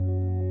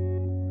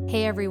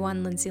Hey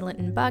everyone, Lindsay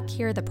Linton Buck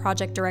here, the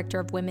Project Director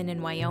of Women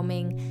in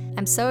Wyoming.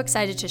 I'm so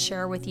excited to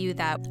share with you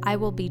that I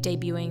will be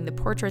debuting the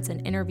portraits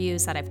and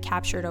interviews that I've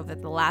captured over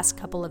the last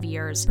couple of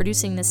years,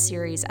 producing this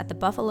series at the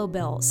Buffalo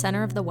Bill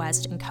Center of the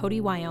West in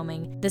Cody,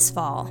 Wyoming this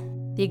fall.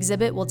 The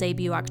exhibit will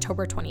debut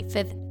October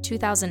 25th,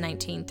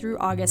 2019 through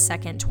August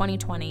 2nd,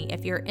 2020.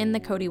 If you're in the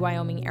Cody,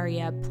 Wyoming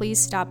area, please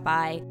stop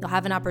by. You'll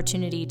have an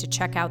opportunity to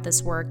check out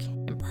this work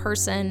in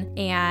person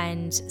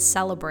and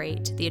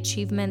celebrate the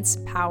achievements,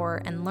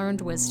 power, and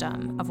learned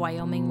wisdom of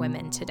Wyoming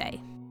women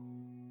today.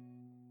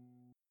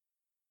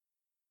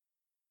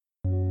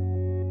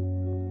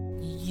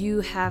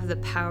 You have the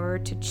power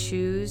to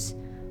choose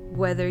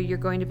whether you're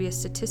going to be a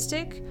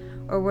statistic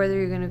or whether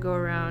you're going to go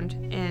around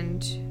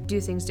and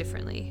do things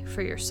differently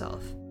for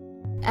yourself.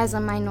 As a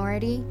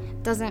minority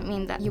doesn't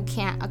mean that you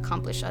can't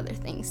accomplish other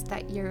things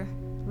that you're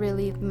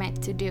really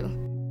meant to do.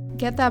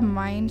 Get that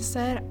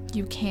mindset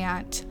you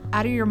can't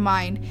out of your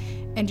mind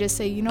and just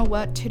say, you know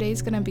what,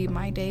 today's gonna be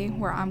my day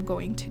where I'm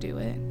going to do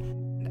it.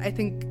 I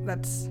think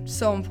that's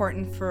so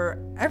important for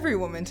every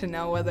woman to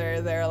know,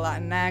 whether they're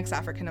Latinx,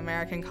 African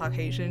American,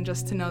 Caucasian,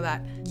 just to know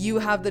that you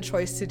have the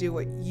choice to do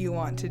what you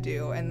want to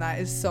do, and that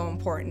is so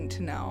important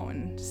to know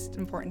and just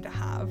important to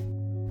have.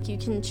 You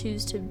can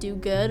choose to do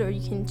good or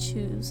you can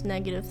choose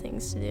negative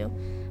things to do.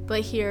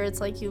 But here it's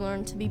like you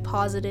learn to be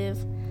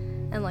positive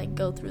and like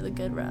go through the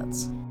good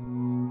routes.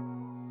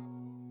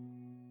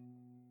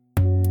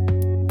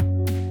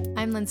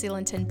 I'm Lindsay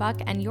Linton Buck,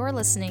 and you're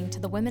listening to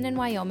the Women in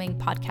Wyoming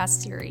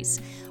podcast series,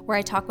 where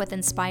I talk with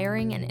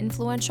inspiring and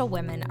influential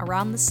women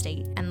around the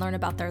state and learn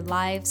about their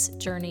lives,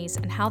 journeys,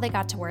 and how they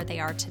got to where they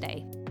are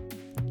today.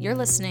 You're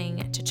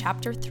listening to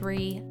Chapter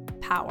 3,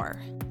 Power.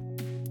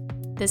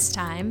 This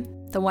time,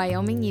 the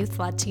Wyoming Youth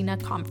Latina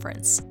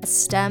Conference, a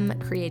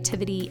STEM,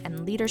 creativity,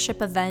 and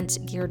leadership event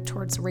geared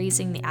towards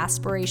raising the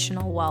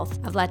aspirational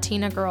wealth of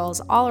Latina girls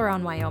all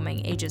around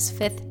Wyoming, ages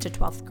 5th to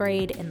 12th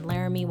grade in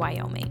Laramie,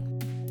 Wyoming.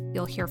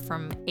 You'll hear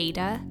from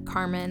Ada,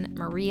 Carmen,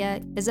 Maria,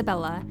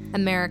 Isabella,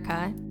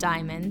 America,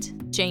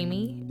 Diamond,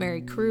 Jamie, Mary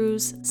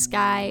Cruz,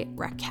 Sky,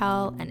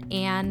 Raquel, and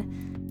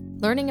Anne,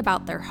 learning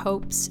about their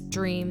hopes,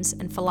 dreams,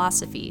 and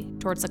philosophy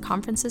towards the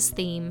conference's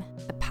theme,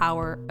 the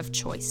power of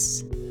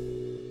choice.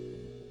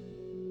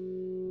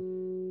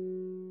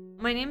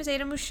 My name is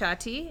Ada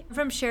Mushati. I'm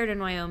from Sheridan,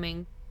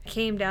 Wyoming. I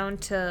came down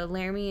to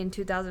Laramie in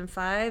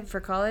 2005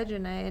 for college,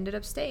 and I ended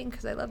up staying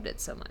because I loved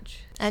it so much.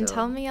 And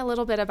tell me a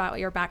little bit about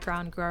your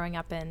background growing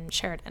up in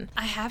Sheridan.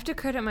 I have to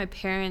credit my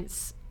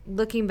parents.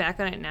 Looking back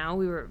on it now,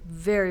 we were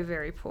very,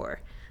 very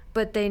poor,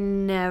 but they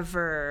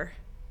never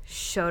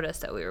showed us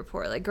that we were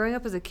poor. Like, growing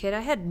up as a kid, I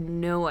had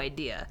no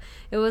idea.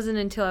 It wasn't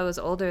until I was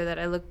older that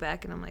I look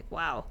back and I'm like,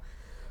 wow.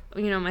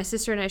 You know, my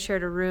sister and I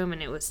shared a room,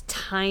 and it was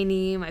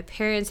tiny. My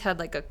parents had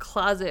like a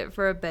closet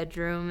for a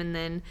bedroom, and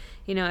then,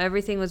 you know,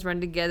 everything was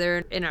run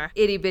together in our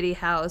itty-bitty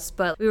house.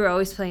 But we were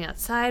always playing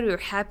outside. We were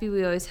happy.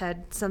 We always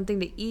had something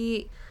to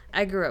eat.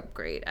 I grew up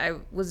great. I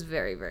was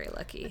very, very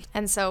lucky.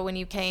 And so when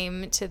you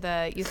came to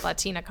the Youth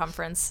Latina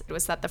Conference,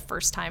 was that the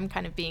first time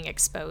kind of being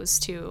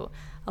exposed to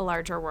a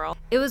larger world?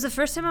 It was the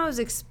first time I was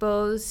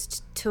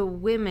exposed to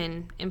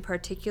women in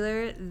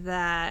particular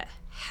that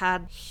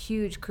had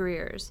huge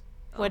careers.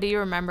 What do you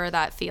remember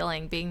that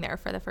feeling being there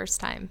for the first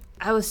time?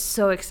 I was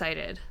so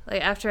excited.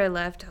 Like, after I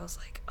left, I was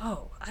like,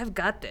 oh, I've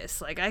got this.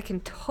 Like, I can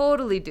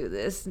totally do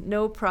this.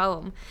 No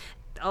problem.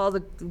 All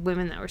the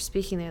women that were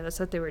speaking there, that's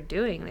what they were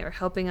doing. They were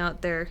helping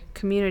out their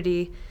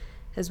community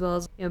as well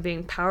as, you know,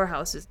 being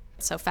powerhouses.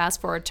 So fast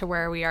forward to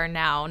where we are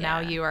now. Yeah. Now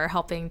you are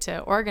helping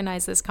to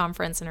organize this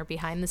conference and are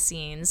behind the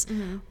scenes.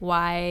 Mm-hmm.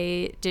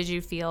 Why did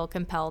you feel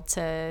compelled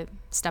to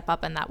step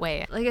up in that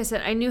way? Like I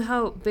said, I knew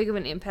how big of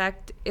an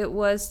impact it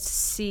was to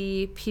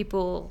see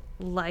people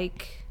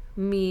like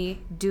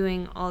me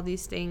doing all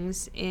these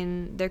things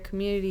in their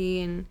community.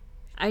 And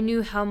I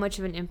knew how much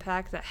of an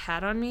impact that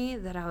had on me,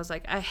 that I was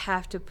like, I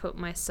have to put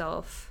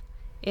myself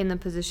in the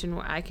position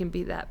where I can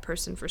be that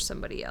person for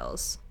somebody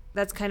else.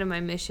 That's kind of my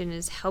mission,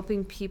 is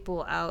helping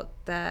people out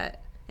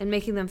that and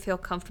making them feel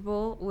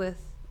comfortable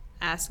with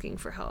asking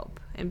for help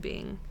and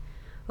being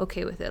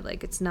okay with it.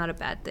 Like, it's not a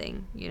bad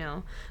thing, you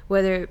know,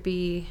 whether it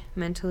be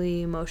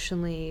mentally,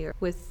 emotionally, or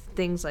with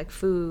things like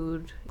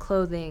food,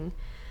 clothing.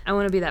 I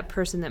want to be that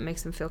person that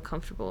makes them feel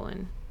comfortable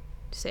and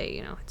say,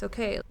 you know, it's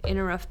okay. In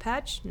a rough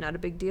patch, not a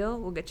big deal.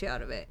 We'll get you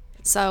out of it.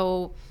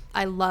 So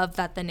I love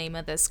that the name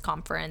of this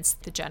conference,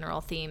 the general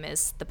theme,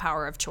 is the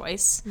power of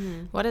choice.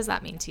 Mm-hmm. What does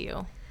that mean to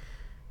you?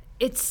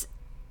 It's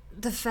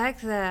the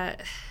fact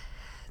that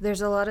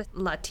there's a lot of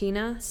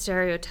Latina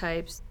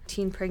stereotypes,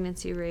 teen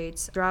pregnancy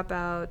rates,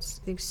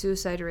 dropouts, I think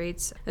suicide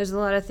rates. There's a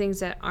lot of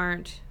things that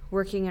aren't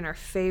working in our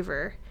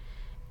favor,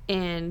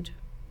 and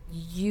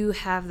you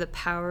have the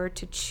power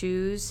to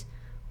choose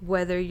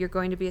whether you're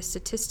going to be a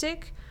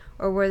statistic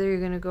or whether you're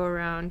going to go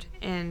around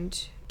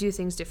and do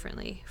things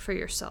differently for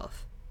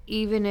yourself.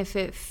 Even if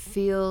it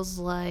feels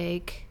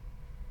like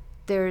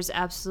there's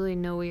absolutely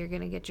no way you're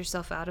going to get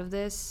yourself out of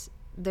this,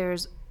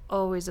 there's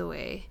always a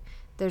way.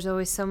 There's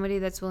always somebody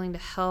that's willing to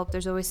help.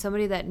 There's always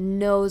somebody that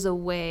knows a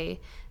way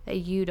that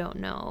you don't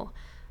know.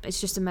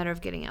 It's just a matter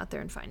of getting out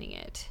there and finding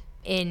it.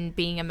 In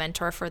being a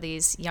mentor for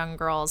these young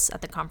girls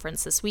at the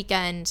conference this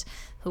weekend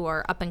who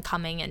are up and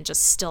coming and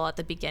just still at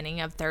the beginning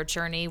of their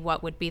journey,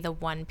 what would be the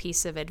one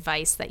piece of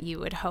advice that you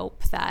would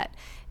hope that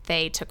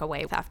they took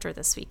away after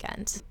this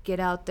weekend? Get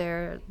out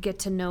there, get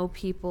to know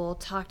people,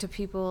 talk to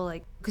people,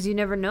 because you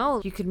never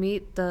know. You could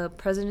meet the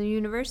president of the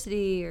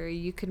university, or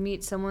you could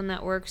meet someone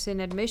that works in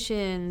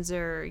admissions,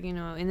 or, in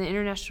the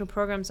international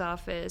programs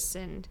office.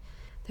 And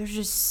there's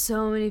just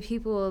so many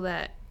people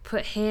that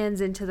put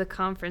hands into the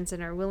conference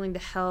and are willing to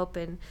help,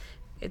 and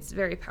it's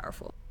very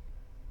powerful.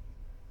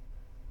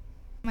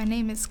 My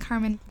name is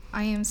Carmen.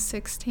 I am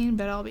 16,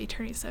 but I'll be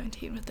turning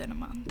 17 within a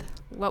month.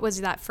 What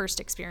was that first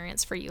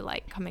experience for you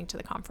like coming to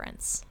the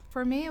conference?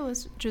 For me, it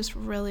was just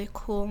really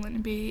cool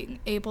and being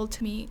able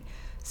to meet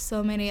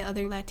so many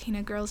other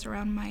Latina girls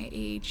around my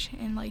age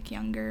and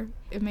younger.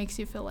 It makes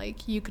you feel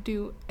like you could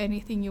do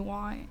anything you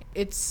want.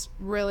 It's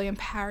really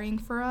empowering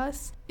for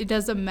us. It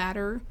doesn't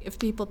matter if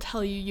people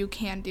tell you you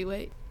can't do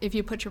it. If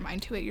you put your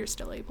mind to it, you're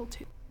still able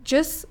to.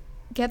 Just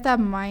get that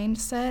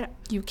mindset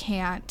you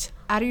can't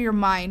out of your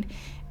mind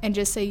and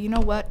just say, you know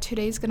what,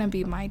 today's gonna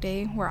be my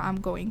day where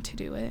I'm going to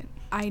do it.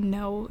 I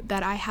know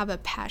that I have a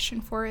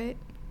passion for it,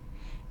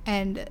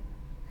 and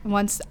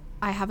once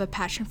I have a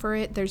passion for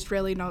it, there's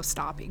really no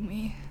stopping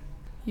me.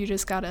 You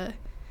just gotta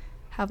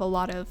have a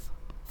lot of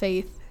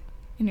faith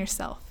in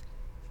yourself.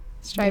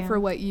 Strive for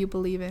what you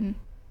believe in.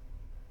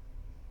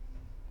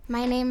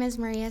 My name is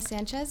Maria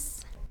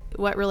Sanchez.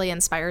 What really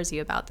inspires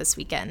you about this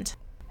weekend?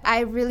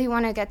 I really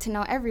want to get to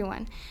know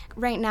everyone.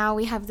 Right now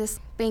we have this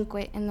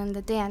banquet and then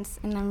the dance,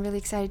 and I'm really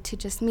excited to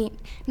just meet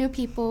new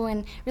people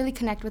and really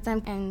connect with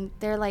them. And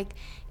they're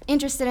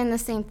interested in the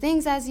same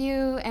things as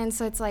you, and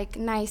so it's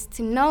nice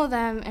to know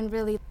them and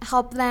really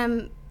help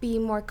them be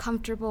more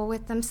comfortable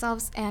with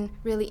themselves and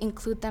really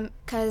include them,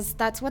 because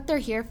that's what they're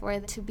here for,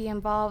 to be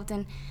involved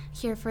and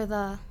here for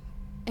the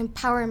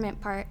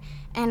empowerment part.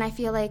 And I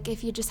feel like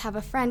if you just have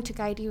a friend to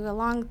guide you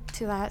along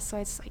to that, so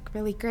it's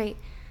really great.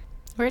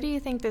 Where do you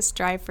think this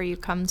drive for you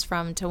comes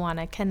from to want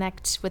to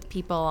connect with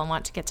people and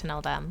want to get to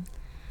know them?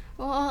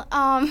 Well,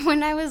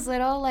 when I was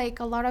little,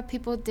 a lot of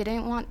people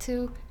didn't want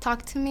to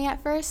talk to me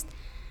at first,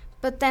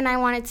 but then I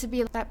wanted to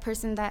be that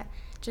person that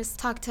just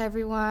talked to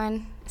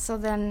everyone, so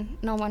then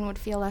no one would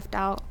feel left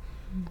out,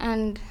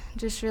 and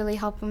just really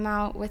help them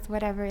out with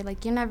whatever.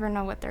 You never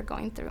know what they're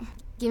going through.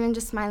 Even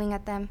just smiling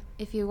at them,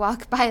 if you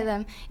walk by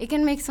them, it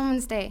can make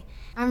someone's day.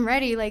 I'm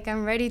ready,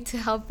 I'm ready to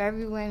help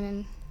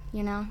everyone,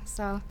 and,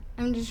 so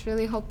I'm just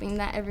really hoping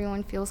that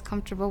everyone feels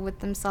comfortable with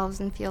themselves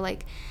and feel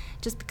like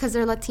just because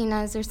they're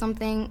Latinas or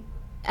something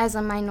as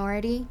a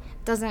minority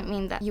doesn't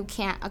mean that you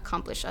can't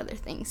accomplish other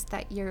things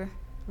that you're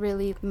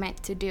really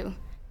meant to do.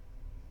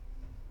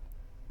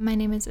 My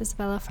name is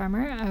Isabella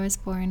Farmer. I was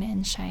born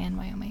in Cheyenne,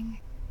 Wyoming.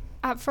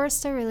 At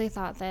first, I really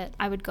thought that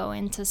I would go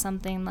into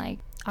something like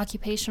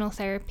occupational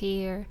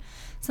therapy or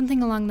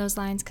something along those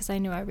lines, because I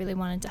knew I really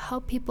wanted to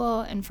help people,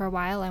 and for a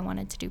while I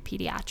wanted to do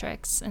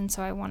pediatrics, and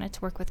so I wanted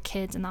to work with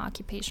kids in the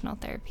occupational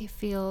therapy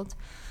field.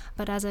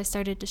 But as I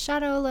started to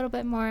shadow a little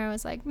bit more, I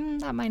was like,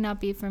 that might not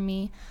be for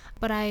me.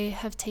 But I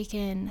have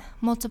taken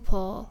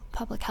multiple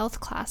public health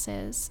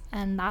classes,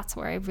 and that's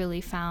where I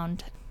really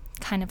found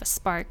kind of a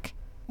spark.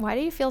 Why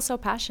do you feel so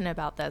passionate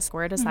about this?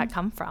 Where does that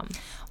come from?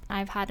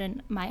 I've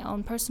had my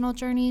own personal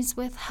journeys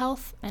with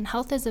health, and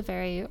health is a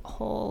very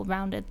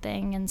whole-rounded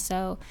thing, and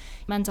so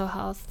mental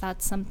health,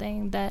 that's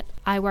something that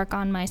I work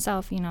on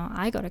myself.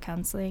 I go to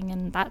counseling,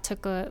 and that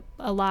took a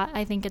lot.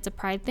 I think it's a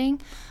pride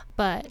thing,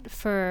 but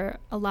for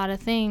a lot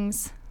of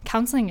things,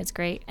 counseling is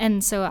great,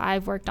 and so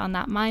I've worked on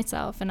that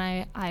myself, and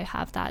I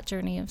have that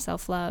journey of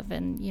self-love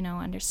and,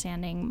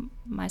 understanding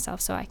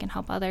myself so I can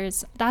help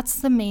others.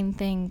 That's the main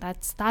thing.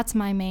 That's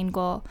my main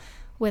goal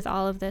with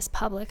all of this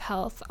public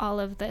health, all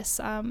of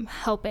this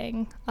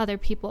helping other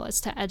people,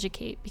 is to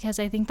educate, because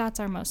I think that's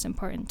our most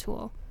important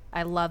tool.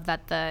 I love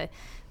that the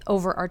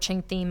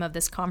overarching theme of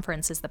this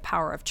conference is the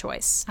power of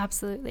choice.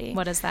 Absolutely.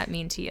 What does that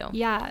mean to you?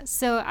 Yeah,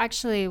 so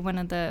actually one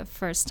of the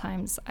first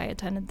times I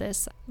attended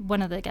this,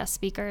 one of the guest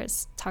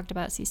speakers talked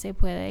about Si Se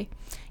Puede,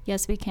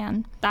 yes we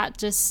can. That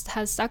just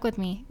has stuck with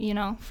me,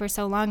 for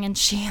so long, and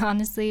she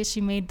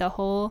made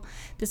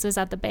this was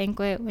at the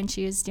banquet when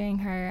she was doing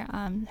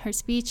her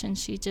speech, and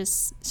she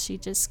just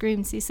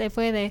screamed Si Se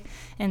Puede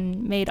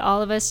and made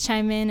all of us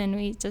chime in, and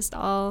we just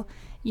all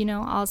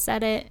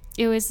said it.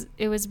 It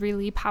was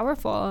really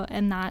powerful,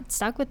 and that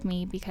stuck with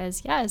me,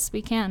 because yes,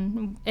 we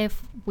can.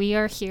 If we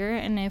are here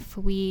and if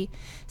we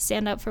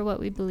stand up for what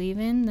we believe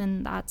in,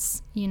 then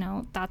that's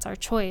our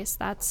choice.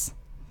 That's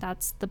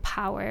the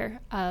power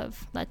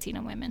of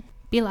Latina women.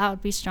 Be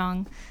loud, be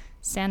strong,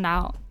 stand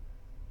out.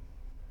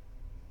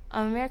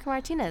 I'm America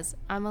Martinez.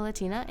 I'm a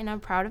Latina, and I'm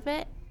proud of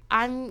it.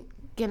 I'm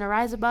gonna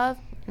rise above,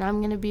 and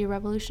I'm gonna be a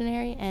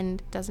revolutionary,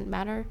 and it doesn't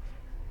matter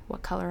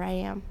what color I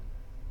am,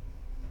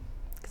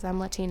 because I'm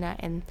Latina,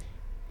 and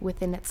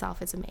within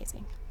itself is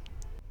amazing.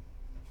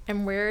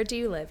 And where do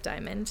you live,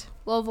 Diamond?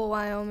 Lovell,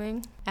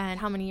 Wyoming. And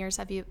how many years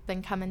have you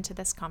been coming to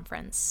this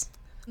conference?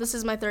 This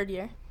is my 3rd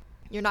year.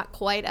 You're not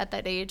quite at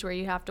that age where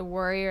you have to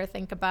worry or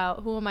think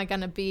about who am I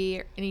going to be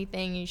or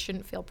anything. You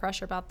shouldn't feel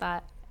pressure about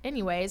that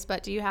anyways,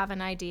 but do you have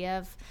an idea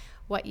of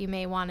what you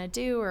may want to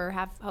do or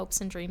have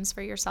hopes and dreams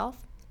for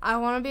yourself? I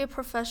want to be a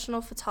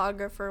professional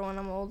photographer when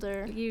I'm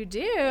older. You do?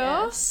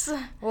 Yes.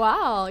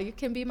 Wow, you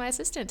can be my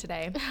assistant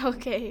today.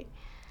 Okay.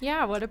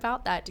 Yeah, what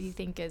about that do you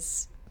think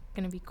is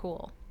going to be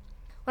cool?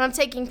 When I'm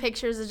taking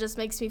pictures, it just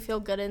makes me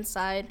feel good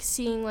inside.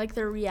 Seeing, like,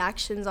 their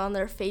reactions on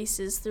their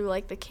faces through,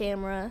 like, the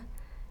camera.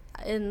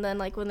 And then,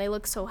 like, when they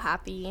look so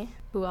happy.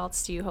 Who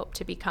else do you hope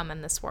to become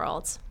in this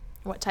world?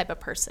 What type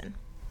of person?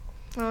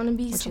 I want to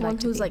be someone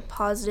who's, be? like,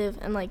 positive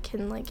and, like,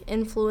 can, like,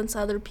 influence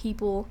other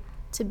people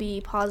to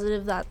be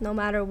positive, that no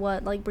matter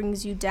what, like,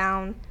 brings you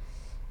down,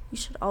 you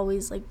should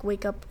always, like,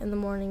 wake up in the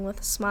morning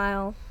with a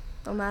smile.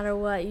 No matter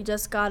what, you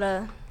just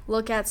gotta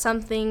look at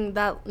something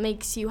that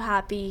makes you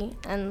happy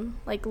and,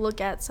 like,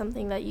 look at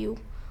something that you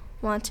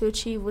want to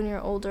achieve when you're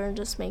older and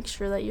just make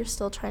sure that you're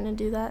still trying to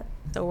do that.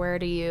 So where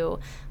do you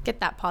get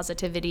that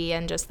positivity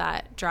and just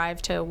that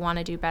drive to want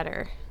to do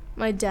better?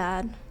 My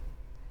dad,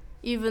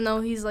 even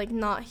though he's, like,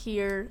 not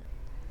here,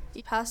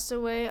 he passed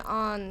away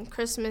on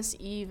Christmas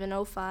Eve in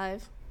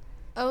 2005.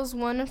 I was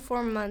 1 in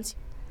 4 months.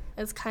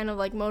 It's kind of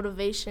like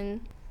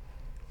motivation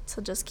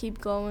to just keep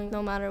going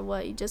no matter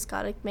what. You just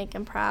gotta make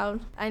him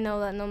proud. I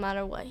know that no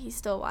matter what, he's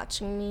still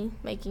watching me,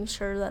 making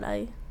sure that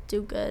I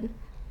do good.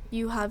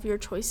 You have your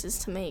choices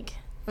to make,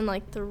 and,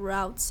 like, the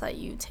routes that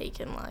you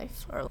take in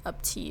life are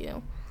up to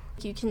you.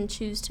 You can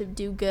choose to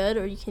do good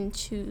or you can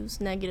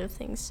choose negative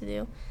things to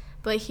do.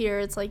 But here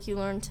it's like you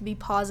learn to be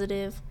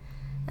positive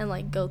and,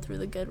 like, go through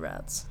the good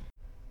routes.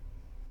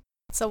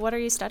 So what are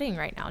you studying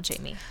right now,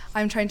 Jamie?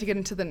 I'm trying to get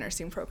into the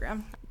nursing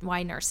program.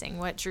 Why nursing?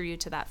 What drew you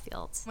to that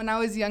field? When I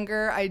was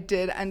younger, I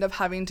did end up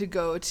having to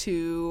go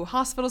to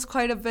hospitals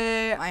quite a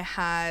bit. I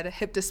had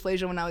hip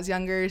dysplasia when I was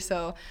younger,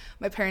 so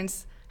my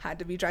parents had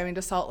to be driving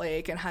to Salt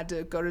Lake and had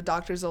to go to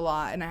doctors a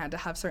lot, and I had to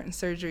have certain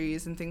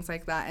surgeries and things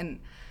like that. And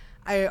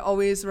I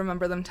always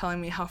remember them telling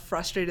me how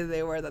frustrated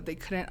they were that they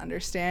couldn't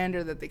understand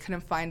or that they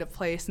couldn't find a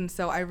place. And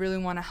so I really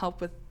want to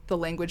help with the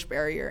language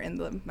barrier in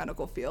the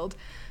medical field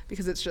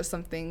because it's just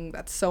something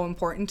that's so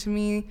important to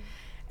me.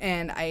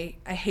 And I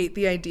hate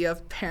the idea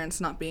of parents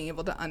not being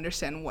able to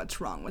understand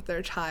what's wrong with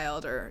their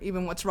child or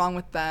even what's wrong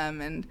with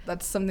them. And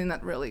that's something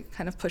that really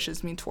kind of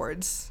pushes me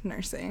towards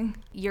nursing.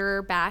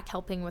 You're back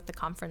helping with the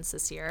conference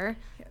this year.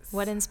 Yes.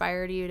 What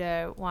inspired you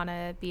to want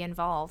to be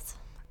involved?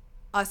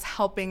 Us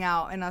helping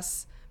out and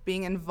us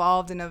being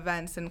involved in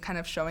events and kind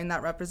of showing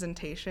that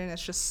representation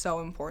is just so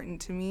important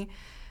to me,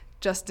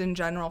 just in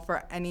general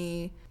for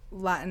any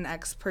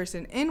Latinx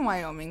person in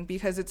Wyoming,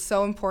 because it's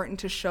so important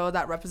to show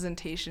that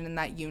representation and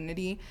that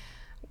unity,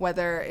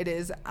 whether it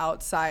is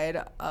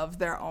outside of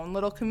their own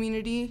little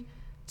community,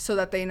 so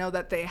that they know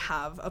that they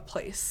have a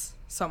place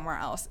somewhere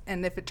else.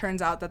 And if it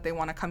turns out that they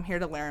want to come here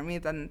to Laramie,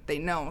 then they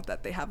know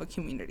that they have a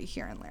community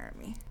here in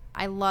Laramie.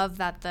 I love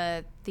that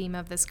the theme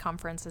of this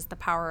conference is the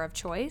power of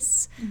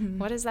choice. Mm-hmm.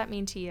 What does that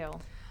mean to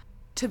you?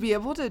 To be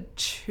able to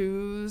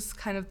choose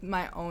kind of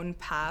my own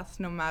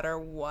path no matter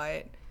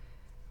what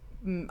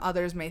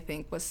others may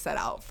think was set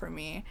out for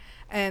me.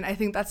 And I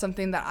think that's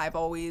something that I've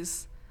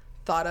always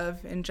thought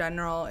of in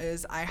general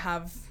is I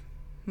have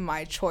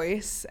my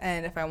choice,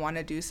 and if I want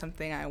to do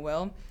something, I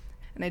will.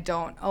 And I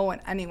don't owe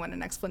anyone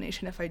an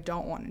explanation if I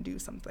don't want to do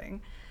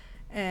something.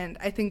 And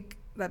I think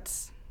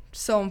that's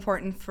so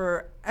important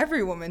for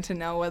every woman to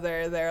know,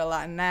 whether they're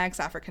Latinx,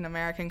 African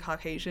American,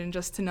 Caucasian,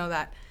 just to know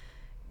that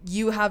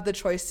you have the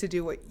choice to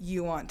do what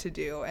you want to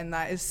do. And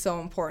that is so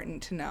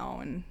important to know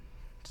and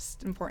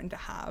just important to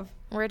have.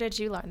 Where did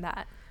you learn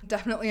that?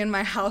 Definitely in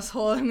my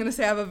household. I'm going to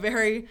say I have a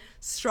very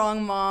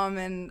strong mom,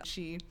 and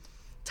she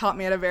taught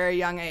me at a very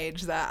young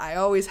age that I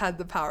always had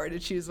the power to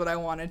choose what I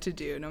wanted to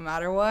do no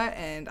matter what,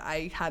 and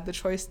I had the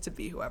choice to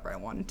be whoever I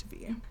wanted to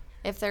be.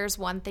 If there's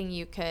one thing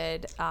you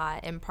could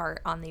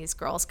impart on these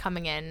girls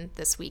coming in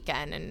this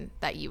weekend and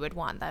that you would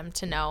want them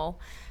to know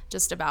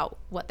just about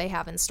what they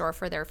have in store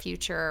for their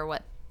future, or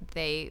what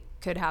they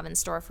could have in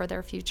store for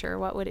their future,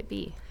 what would it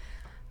be?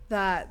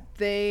 That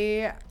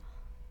they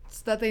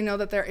know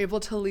that they're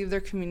able to leave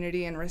their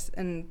community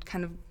and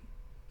kind of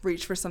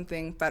reach for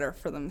something better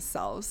for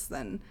themselves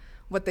than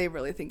what they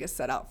really think is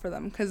set out for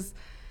them. Because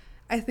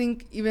I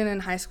think even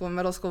in high school and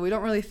middle school, we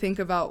don't really think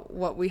about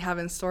what we have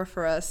in store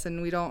for us,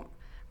 and we don't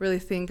really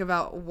think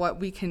about what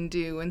we can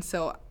do. And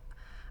so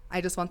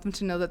I just want them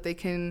to know that they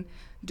can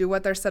do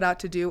what they're set out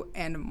to do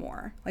and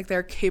more. Like,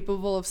 they're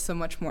capable of so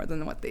much more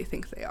than what they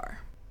think they are.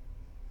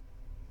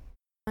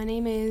 My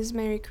name is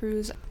Mary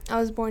Cruz. I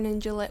was born in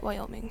Gillette,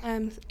 Wyoming.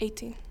 I'm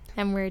 18.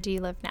 And where do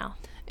you live now?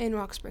 In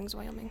Rock Springs,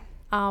 Wyoming.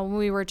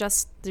 We were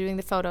just doing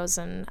the photos,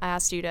 and I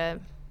asked you to,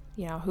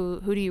 who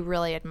do you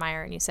really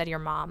admire? And you said your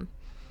mom.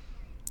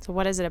 So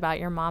what is it about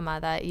your mama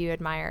that you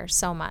admire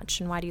so much,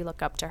 and why do you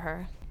look up to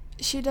her?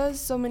 She does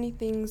so many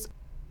things,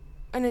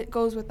 and it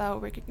goes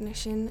without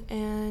recognition,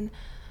 and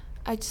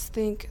I just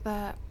think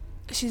that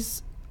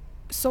she's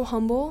so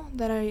humble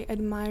that I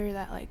admire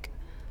that, like,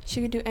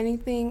 she could do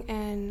anything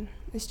and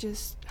It's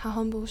just how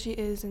humble she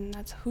is, and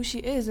that's who she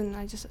is, and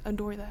I just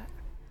adore that.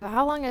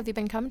 How long have you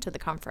been coming to the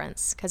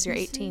conference? Because you're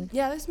 18.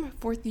 Yeah, this is my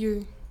 4th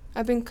year.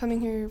 I've been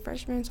coming here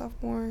freshman,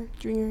 sophomore,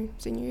 junior,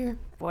 senior year.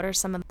 What are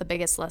some of the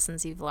biggest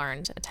lessons you've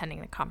learned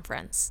attending the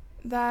conference?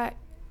 That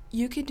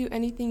you can do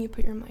anything you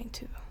put your mind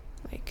to,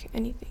 like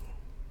anything.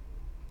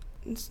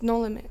 It's no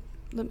limit,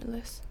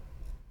 limitless.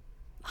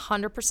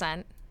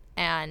 100%.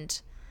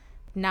 And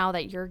now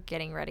that you're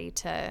getting ready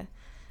to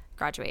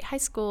graduate high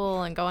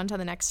school and go into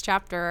the next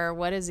chapter,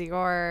 what is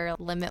your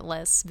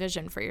limitless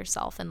vision for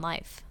yourself in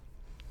life?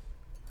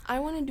 I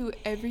want to do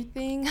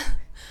everything.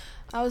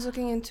 I was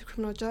looking into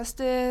criminal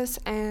justice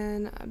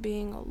and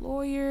being a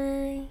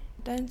lawyer,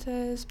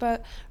 dentist,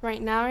 but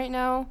right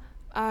now,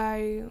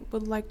 I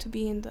would like to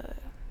be in the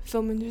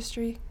film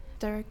industry,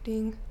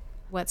 directing.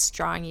 What's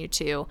drawing you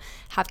to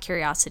have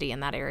curiosity in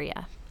that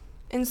area?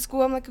 In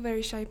school, I'm like a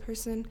very shy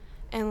person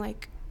and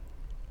like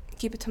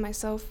keep it to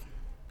myself.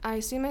 I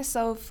see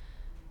myself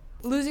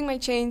losing my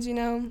chains,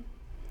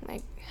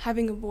 like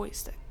having a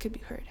voice that could be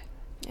heard,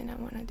 and I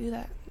want to do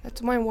that.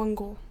 That's my one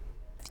goal.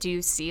 Do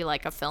you see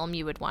like a film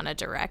you would want to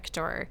direct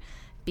or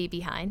be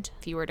behind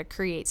if you were to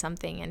create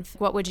something, and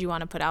what would you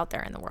want to put out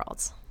there in the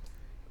world?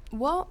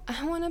 Well,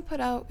 I want to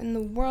put out in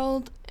the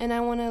world, and I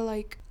want to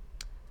like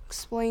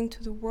explain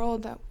to the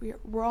world that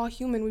we're all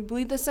human. We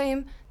bleed the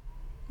same.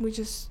 We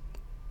just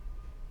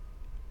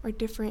are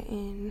different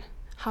in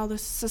how the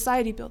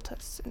society built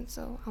us, and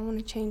so I want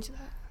to change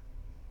that.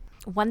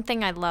 One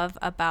thing I love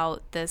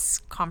about this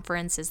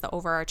conference is the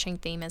overarching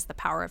theme is the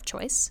power of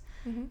choice.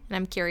 Mm-hmm. And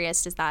I'm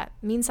curious, does that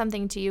mean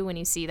something to you when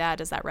you see that?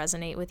 Does that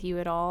resonate with you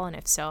at all? And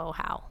if so,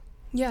 how?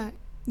 Yeah,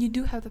 you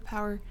do have the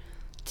power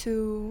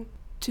to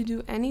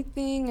do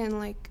anything and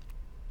like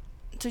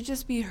to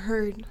just be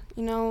heard.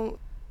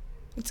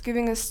 It's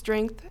giving us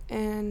strength,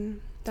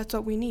 and that's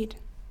what we need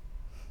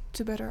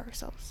to better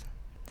ourselves.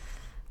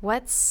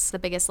 What's the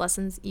biggest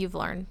lessons you've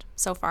learned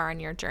so far on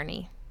your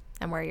journey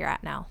and where you're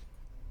at now?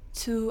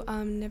 To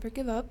never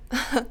give up.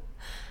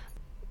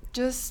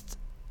 Just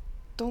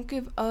don't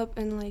give up,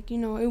 and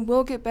it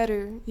will get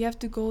better. You have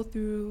to go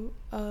through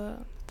a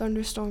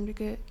thunderstorm to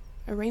get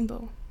a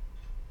rainbow.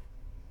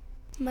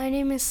 My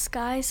name is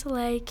Sky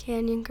Soleil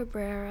Canyon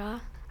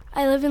Cabrera.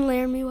 I live in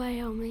Laramie,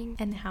 Wyoming.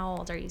 And how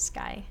old are you,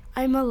 Sky?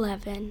 I'm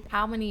 11.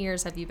 How many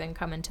years have you been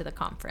coming to the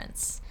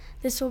conference?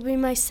 This will be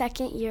my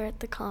 2nd year at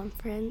the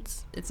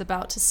conference. It's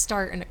about to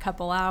start in a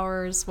couple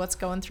hours. What's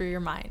going through your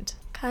mind?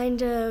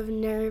 Kind of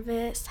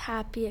nervous,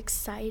 happy,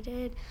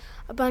 excited,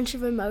 a bunch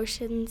of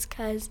emotions,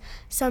 because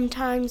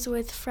sometimes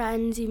with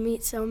friends you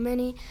meet so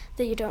many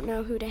that you don't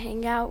know who to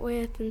hang out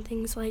with and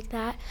things like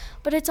that.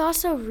 But it's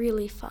also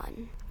really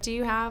fun. Do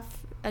you have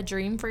a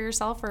dream for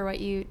yourself, or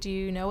do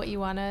you know what you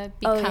want to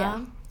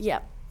become? Oh, yeah.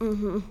 Yep.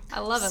 Mm-hmm. I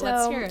love it.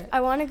 Let's hear it.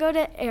 I want to go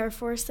to Air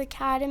Force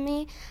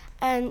Academy,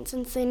 and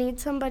since they need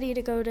somebody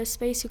to go to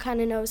space who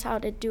kind of knows how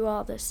to do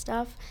all this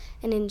stuff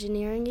in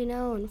engineering,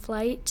 and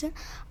flight,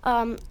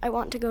 I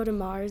want to go to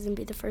Mars and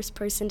be the first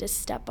person to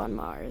step on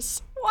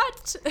Mars.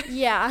 What?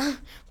 Yeah,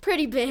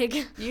 pretty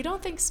big. You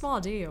don't think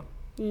small, do you?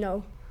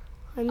 No.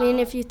 I mean,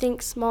 if you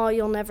think small,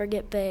 you'll never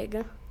get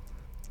big.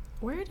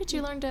 Where did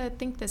you learn to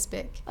think this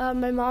big?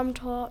 My mom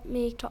taught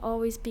me to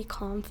always be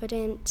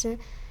confident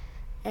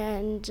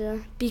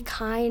and be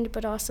kind,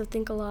 but also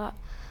think a lot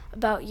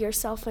about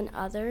yourself and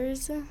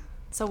others.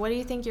 So what do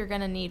you think you're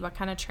going to need? What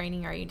kind of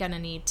training are you going to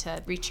need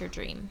to reach your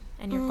dream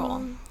and your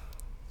goal?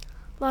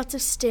 Lots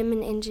of STEM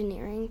and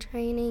engineering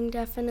training,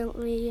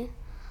 definitely.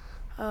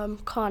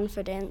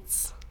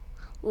 Confidence.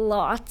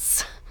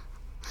 Lots.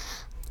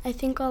 I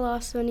think I'll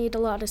also need a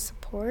lot of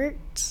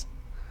support.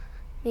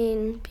 I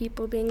mean,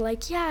 people being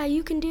like, yeah,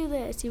 you can do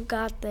this, you've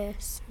got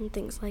this, and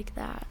things like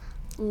that.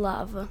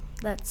 Love,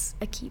 that's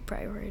a key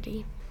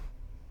priority.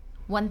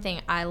 One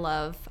thing I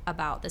love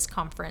about this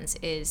conference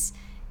is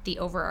the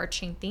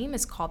overarching theme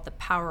is called the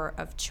power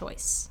of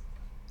choice.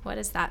 What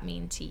does that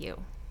mean to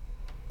you?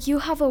 You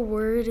have a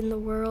word in the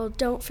world.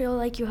 Don't feel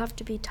like you have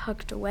to be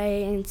tucked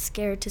away and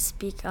scared to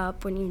speak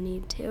up when you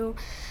need to.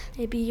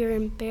 Maybe you're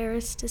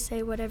embarrassed to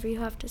say whatever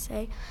you have to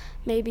say.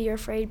 Maybe you're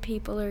afraid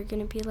people are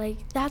going to be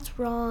like, that's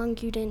wrong,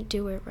 you didn't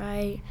do it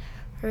right.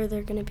 Or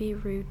they're going to be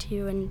rude to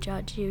you and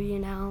judge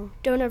you,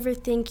 Don't ever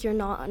think you're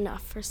not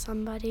enough for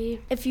somebody.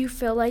 If you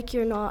feel like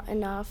you're not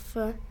enough,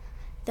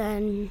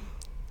 then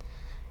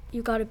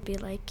you got to be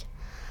like,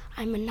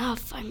 I'm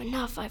enough,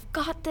 I've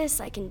got this,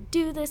 I can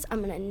do this,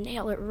 I'm going to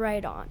nail it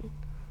right on.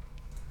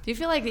 Do you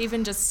feel like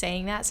even just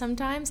saying that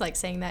sometimes, like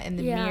saying that in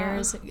the mirror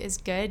is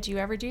good? Do you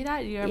ever do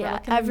that? Do you ever look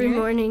in the mirror? Every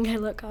morning I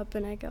look up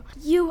and I go,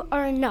 you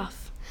are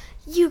enough,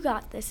 you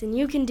got this and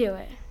you can do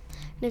it.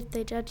 And if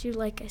they judge you,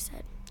 like I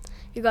said,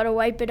 you got to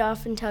wipe it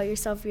off and tell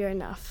yourself you're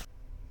enough.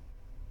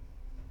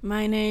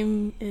 My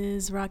name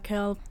is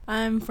Raquel.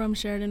 I'm from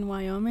Sheridan,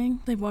 Wyoming.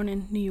 I was born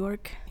in New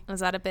York. Was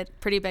that a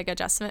pretty big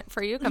adjustment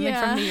for you coming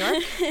from New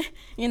York?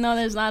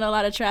 There's not a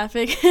lot of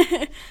traffic,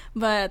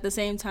 but at the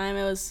same time,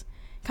 it was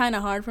kind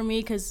of hard for me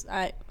because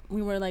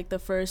we were like the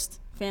first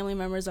family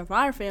members of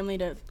our family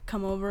to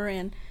come over,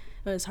 and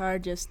It was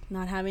hard just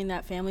not having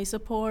that family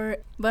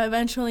support. But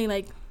eventually,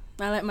 like,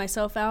 I let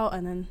myself out,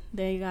 and then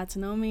they got to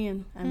know me,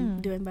 and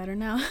I'm doing better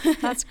now.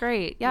 That's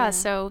great. Yeah.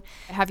 So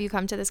have you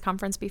come to this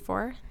conference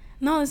before?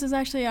 No, this is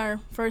actually our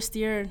first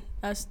year,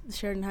 us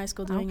Sheridan High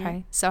School doing it.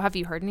 Okay. So have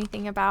you heard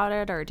anything about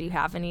it, or do you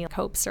have any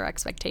hopes or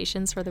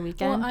expectations for the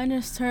weekend? Well, I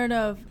just heard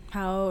of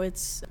how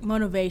it's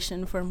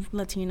motivation for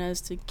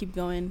Latinas to keep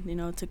going, you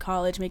know, to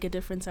college, make a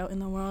difference out in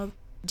the world.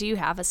 Do you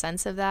have a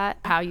sense of that,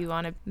 how you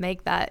want to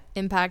make that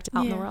impact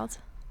out in the world?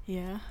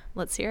 Yeah.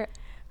 Let's hear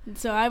it.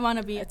 So I want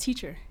to be a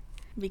teacher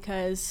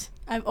because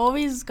I've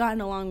always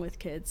gotten along with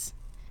kids.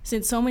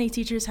 Since so many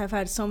teachers have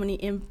had so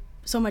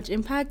much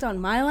impact on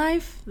my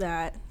life,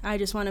 that I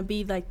just want to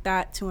be like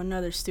that to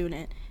another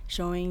student,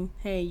 showing,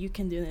 hey, you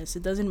can do this.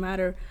 It doesn't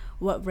matter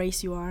what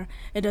race you are.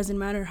 It doesn't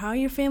matter how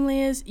your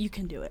family is. You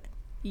can do it.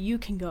 You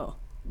can go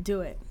do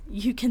it.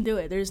 You can do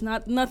it. There's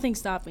nothing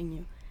stopping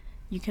you.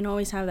 You can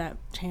always have that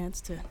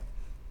chance to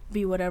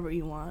be whatever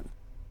you want.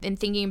 In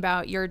thinking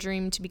about your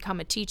dream to become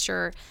a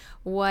teacher,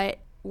 what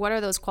are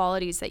those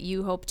qualities that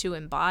you hope to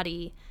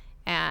embody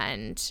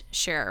and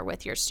share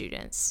with your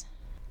students?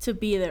 To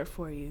be there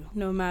for you,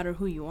 no matter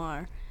who you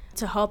are,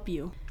 to help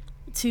you,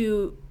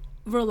 to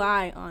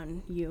rely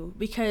on you,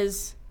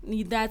 because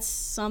that's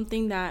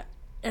something that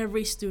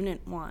every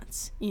student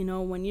wants. You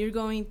know, when you're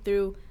going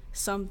through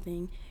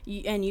something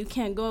and you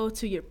can't go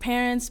to your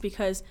parents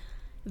because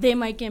they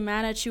might get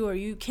mad at you, or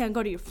you can't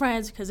go to your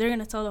friends because they're going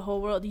to tell the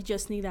whole world, you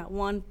just need that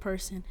one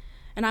person.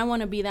 And I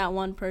want to be that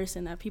one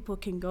person that people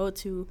can go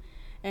to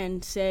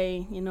and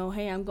say, you know,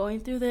 hey, I'm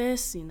going through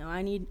this, you know,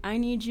 I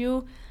need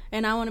you.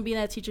 And I want to be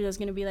that teacher that's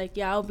going to be like,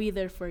 yeah, I'll be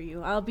there for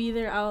you. I'll be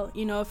there.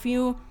 You know, if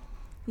you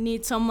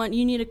need someone,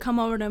 you need to come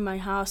over to my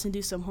house and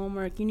do some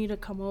homework. You need to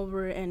come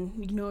over, and,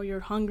 you know, you're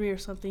hungry or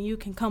something. You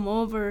can come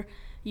over.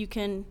 You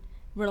can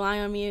rely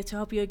on me to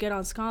help you get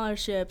on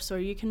scholarships, or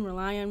you can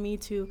rely on me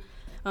to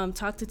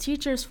talk to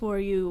teachers for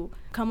you,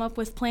 come up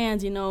with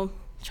plans, you know,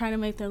 try to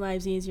make their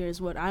lives easier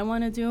is what I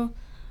want to do,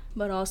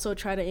 but also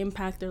try to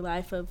impact their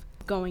life of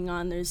going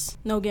on. There's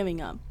no giving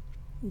up.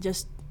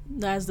 Just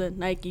as the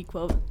Nike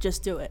quote,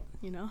 just do it,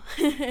 you know?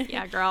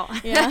 Yeah, girl.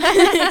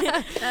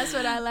 Yeah. That's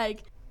what I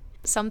like.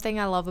 Something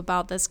I love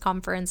about this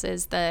conference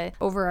is the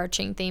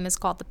overarching theme is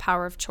called the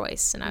power of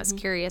choice. And I was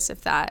curious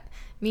if that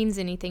means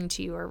anything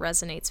to you or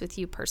resonates with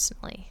you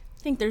personally.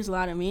 I think there's a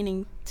lot of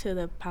meaning to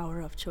the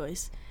power of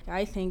choice.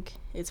 I think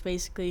it's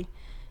basically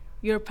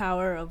your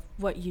power of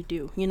what you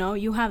do. You know,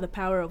 you have the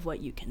power of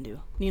what you can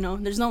do. You know,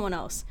 there's no one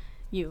else.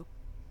 You.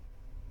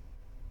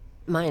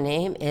 My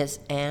name is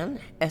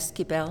Ann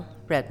Esquivel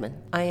Redmond.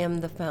 I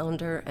am the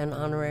founder and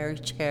honorary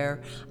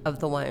chair of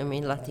the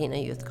Wyoming Latina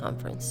Youth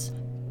Conference.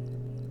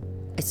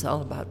 It's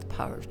all about the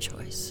power of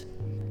choice.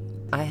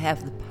 I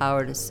have the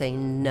power to say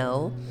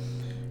no.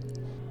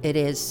 It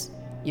is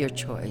your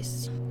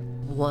choice.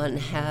 One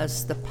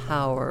has the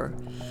power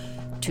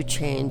to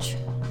change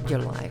your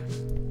life.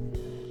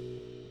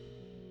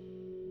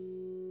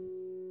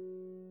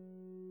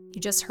 You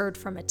just heard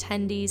from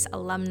attendees,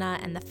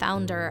 alumna, and the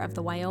founder of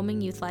the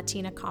Wyoming Youth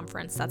Latina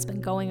Conference that's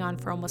been going on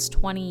for almost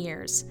 20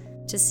 years.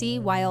 To see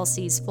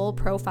YLC's full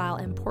profile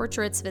and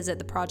portraits, visit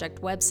the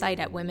project website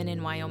at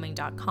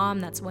womeninwyoming.com.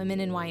 That's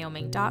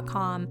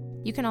womeninwyoming.com.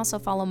 You can also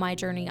follow my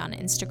journey on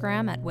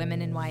Instagram at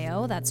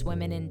womeninwyo, that's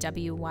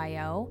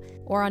womeninwyo,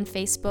 or on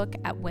Facebook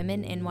at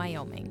Women in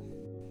Wyoming.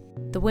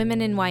 The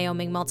Women in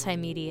Wyoming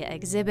multimedia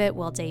exhibit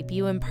will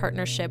debut in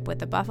partnership with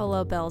the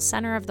Buffalo Bills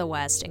Center of the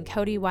West in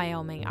Cody,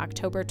 Wyoming,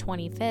 October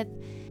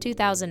 25th,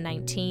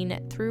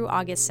 2019 through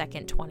August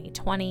 2nd,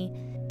 2020.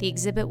 The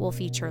exhibit will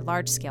feature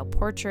large-scale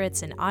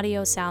portraits, an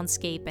audio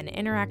soundscape, and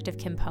interactive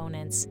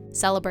components,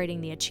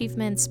 celebrating the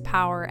achievements,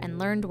 power, and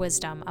learned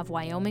wisdom of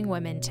Wyoming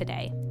women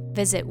today.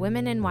 Visit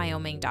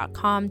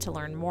womeninwyoming.com to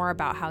learn more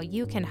about how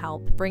you can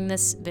help bring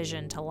this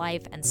vision to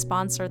life and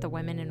sponsor the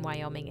Women in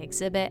Wyoming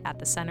exhibit at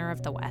the Center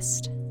of the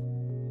West.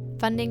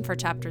 Funding for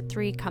Chapter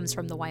 3 comes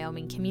from the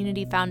Wyoming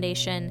Community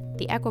Foundation,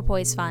 the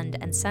Equipoise Fund,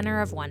 and Center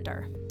of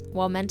Wonder.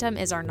 Womentum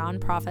is our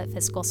nonprofit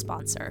fiscal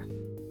sponsor.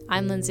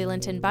 I'm Lindsay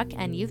Linton Buck,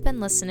 and you've been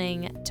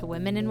listening to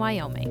Women in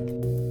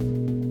Wyoming.